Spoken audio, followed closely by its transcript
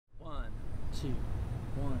two.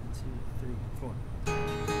 1, 2, 3, 4.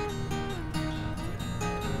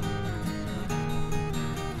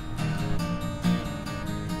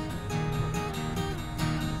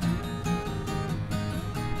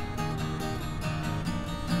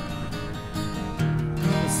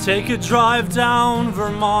 Let's take a drive down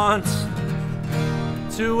Vermont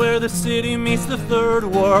to where the city meets the third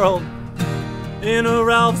world. In a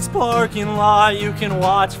Ralph's parking lot you can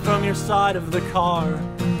watch from your side of the car.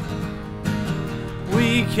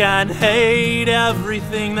 We can hate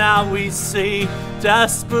everything that we see,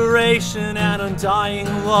 desperation and undying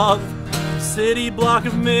love. City block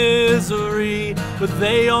of misery, but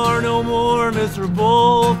they are no more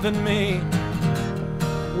miserable than me.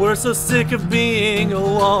 We're so sick of being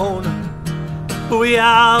alone, but we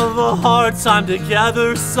have a hard time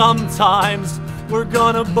together sometimes. We're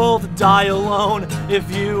gonna both die alone if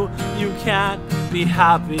you can't be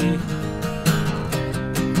happy.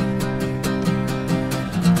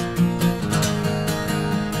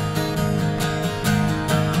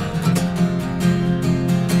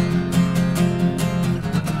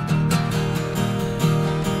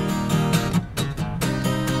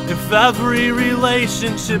 If every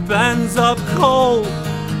relationship ends up cold,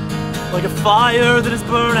 like a fire that is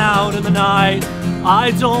burned out in the night,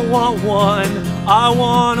 I don't want one, I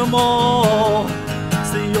want them all.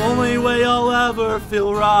 It's the only way I'll ever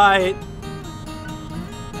feel right.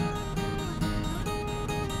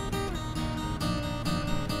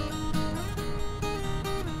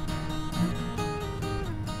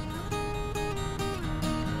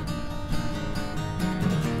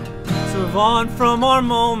 So move on from our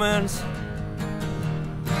moments.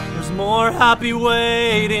 There's more happy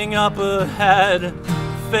waiting up ahead.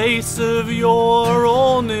 Face of your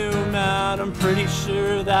old new man, I'm pretty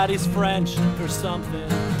sure that he's French or something.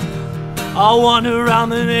 I'll wander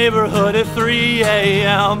around the neighborhood at 3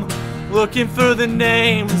 a.m. looking for the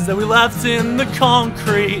names that we left in the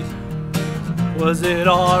concrete. Was it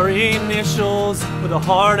our initials with a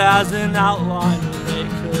heart as an outline? They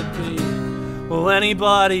could be. Well,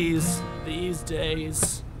 anybody's these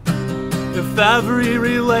days. If every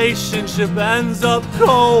relationship ends up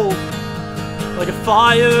cold, like a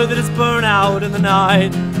fire that is burned out in the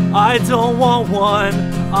night, I don't want one,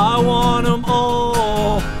 I want them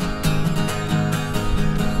all.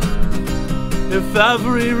 If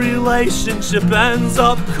every relationship ends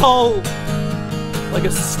up cold, like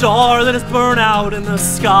a star that is burned out in the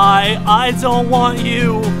sky, I don't want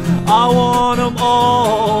you, I want them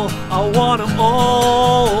all, I want them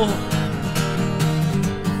all.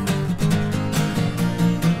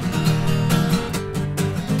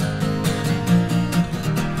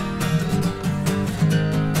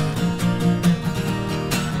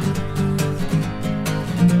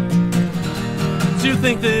 Do you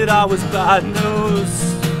think that I was bad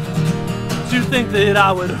news? Do you think that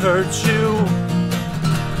I would hurt you?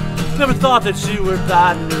 Never thought that you were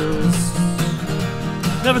bad news.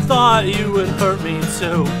 Never thought you would hurt me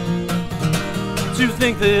too. Do you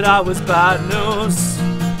think that I was bad news?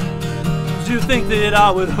 Do you think that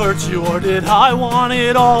I would hurt you, or did I want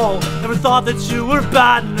it all? Never thought that you were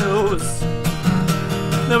bad news.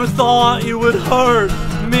 Never thought you would hurt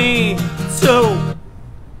me too.